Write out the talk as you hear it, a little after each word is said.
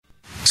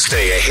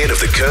Stay ahead of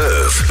the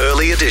curve.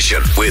 Early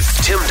edition with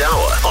Tim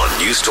Dower on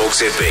Newstalk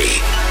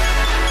ZB.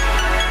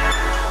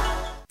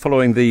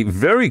 Following the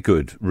very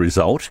good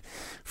result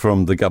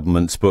from the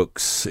government's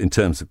books in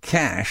terms of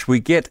cash,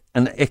 we get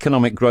an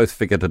economic growth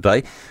figure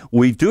today.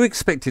 We do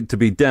expect it to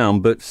be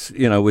down, but,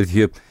 you know, with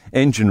your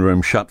engine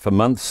room shut for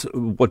months,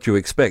 what do you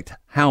expect?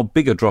 How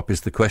big a drop is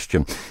the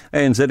question?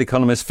 ANZ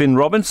economist Finn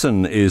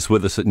Robinson is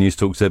with us at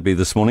Newstalk ZB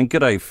this morning.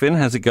 G'day, Finn.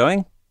 How's it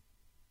going?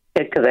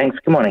 Yeah, good, thanks.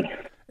 Good morning.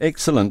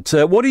 Excellent.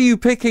 What are you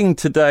picking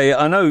today?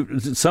 I know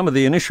some of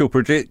the initial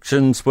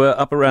predictions were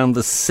up around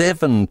the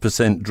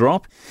 7%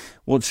 drop.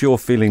 What's your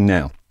feeling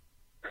now?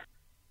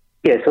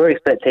 Yeah, so we're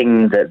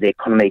expecting that the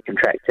economy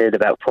contracted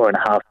about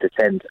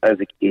 4.5%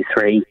 over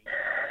Q3.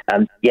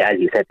 As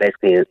you said,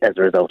 basically as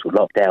a result of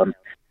lockdown.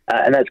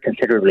 And that's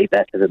considerably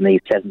better than the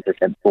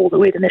 7% fall that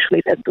we'd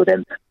initially penciled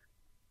in.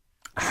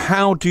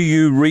 How do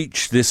you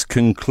reach this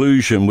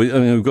conclusion?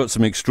 We've got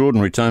some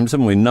extraordinary times,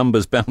 haven't we?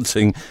 Numbers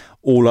bouncing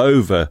all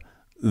over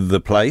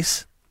the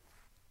place.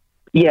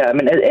 Yeah, I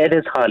mean, it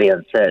is highly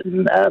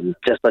uncertain.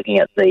 Just looking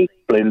at the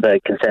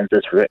Bloomberg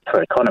consensus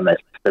for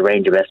economists, the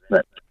range of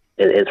estimates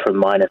is from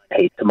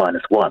 -8 to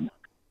 -1.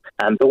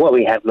 But what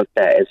we have looked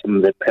at is some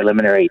of the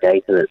preliminary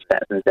data that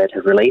Stats NZ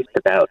have released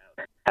about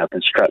how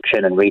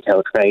construction and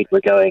retail trade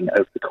were going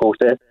over the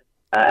quarter.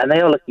 And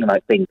they are looking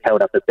like being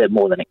held up a bit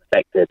more than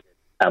expected,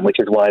 which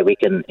is why we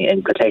can,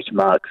 in quotation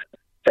marks,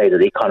 say that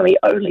the economy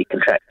only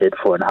contracted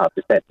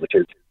 4.5%, which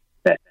is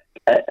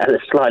a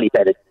slightly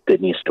better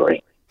good news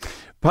story.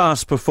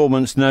 Past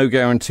performance, no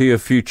guarantee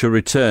of future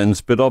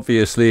returns, but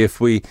obviously if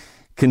we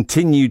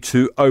continue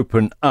to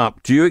open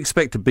up, do you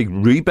expect a big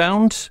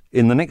rebound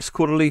in the next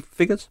quarterly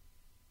figures?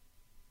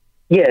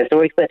 Yeah, so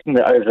we're expecting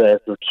that over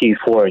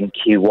Q4 and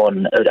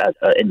Q1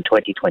 in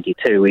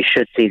 2022, we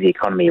should see the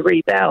economy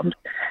rebound.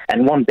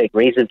 And one big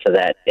reason for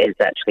that is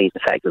actually the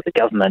fact that the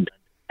government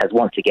has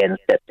once again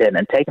stepped in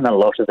and taken a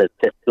lot of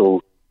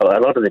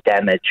the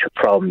damage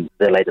from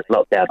the latest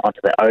lockdown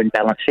onto their own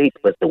balance sheet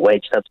with the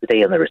wage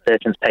subsidy and the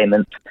resurgence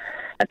payments.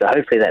 And so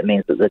hopefully that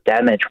means that the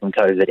damage from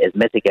COVID is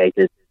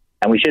mitigated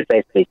and we should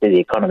basically see the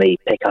economy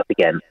pick up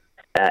again.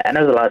 And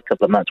over the last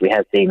couple of months, we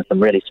have seen some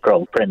really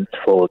strong prints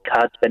for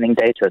card spending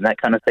data and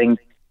that kind of thing.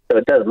 So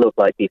it does look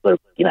like people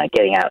are,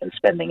 getting out and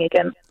spending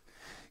again.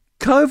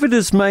 COVID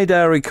has made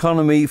our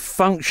economy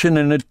function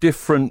in a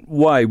different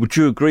way. Would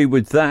you agree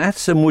with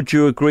that? And would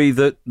you agree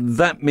that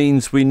that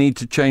means we need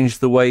to change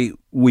the way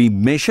we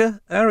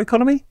measure our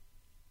economy?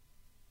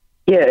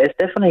 Yeah, it's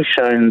definitely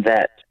shown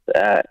that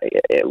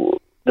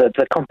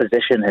the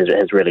composition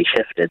has really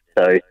shifted.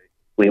 So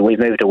we've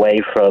moved away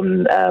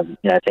from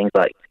things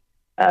like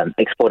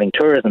exporting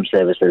tourism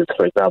services,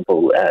 for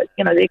example.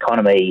 The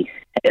economy,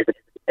 is,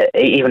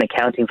 even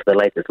accounting for the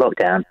latest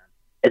lockdown,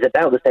 is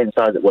about the same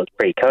size it was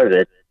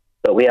pre-COVID.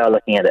 But we are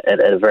looking at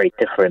a very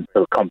different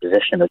sort of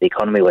composition of the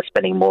economy. We're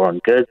spending more on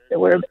goods, and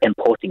we're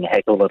importing a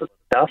heck of a lot of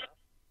stuff,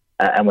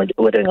 and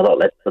we're doing a lot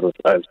less sort of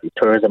overseas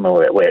tourism, and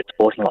we're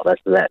exporting a lot less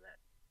of that.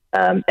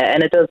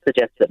 And it does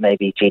suggest that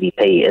maybe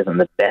GDP isn't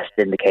the best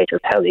indicator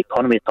of how the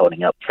economy is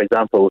holding up. For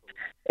example,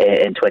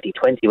 in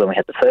 2020, when we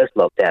had the first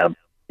lockdown,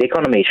 the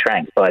economy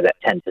shrank by about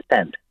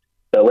 10%.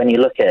 But when you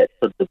look at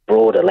sort of the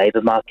broader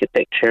labour market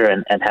picture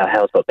and how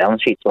household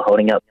balance sheets were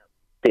holding up,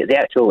 the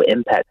actual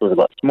impact was a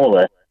lot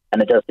smaller.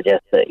 And it does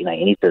suggest that, you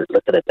need to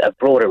look at a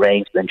broader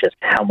range than just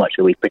how much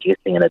are we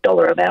producing in a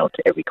dollar amount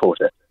every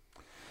quarter.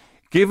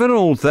 Given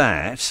all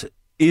that,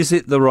 is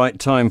it the right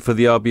time for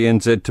the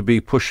RBNZ to be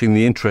pushing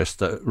the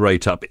interest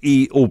rate up,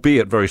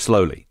 albeit very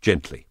slowly,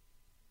 gently?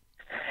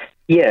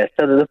 Yeah,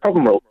 so the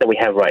problem that we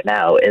have right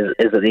now is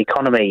that the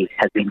economy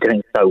has been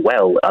doing so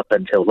well up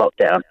until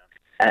lockdown,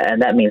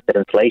 and that means that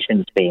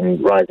inflation's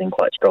been rising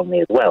quite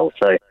strongly as well.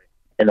 So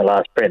in the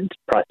last print,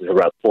 prices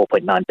are up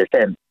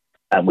 4.9%.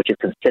 Which is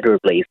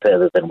considerably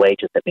further than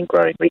wages have been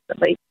growing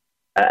recently.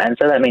 And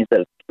so that means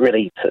that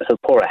really for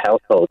poorer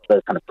households,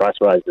 those kind of price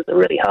rises are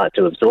really hard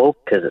to absorb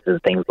because it's in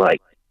things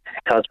like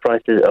house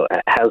prices, or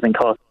housing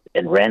costs,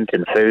 and rent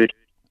and food.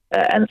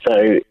 And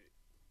so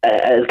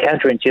as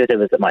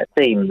counterintuitive as it might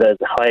seem, those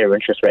higher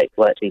interest rates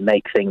will actually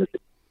make things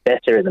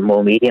better in the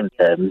more medium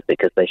term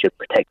because they should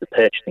protect the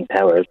purchasing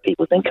power of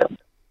people's incomes.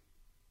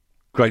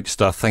 Great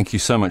stuff. Thank you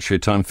so much for your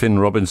time. Finn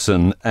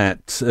Robinson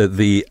at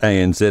the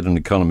ANZ, an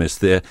economist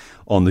there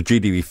on the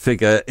GDP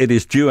figure. It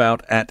is due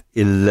out at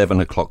 11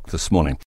 o'clock this morning.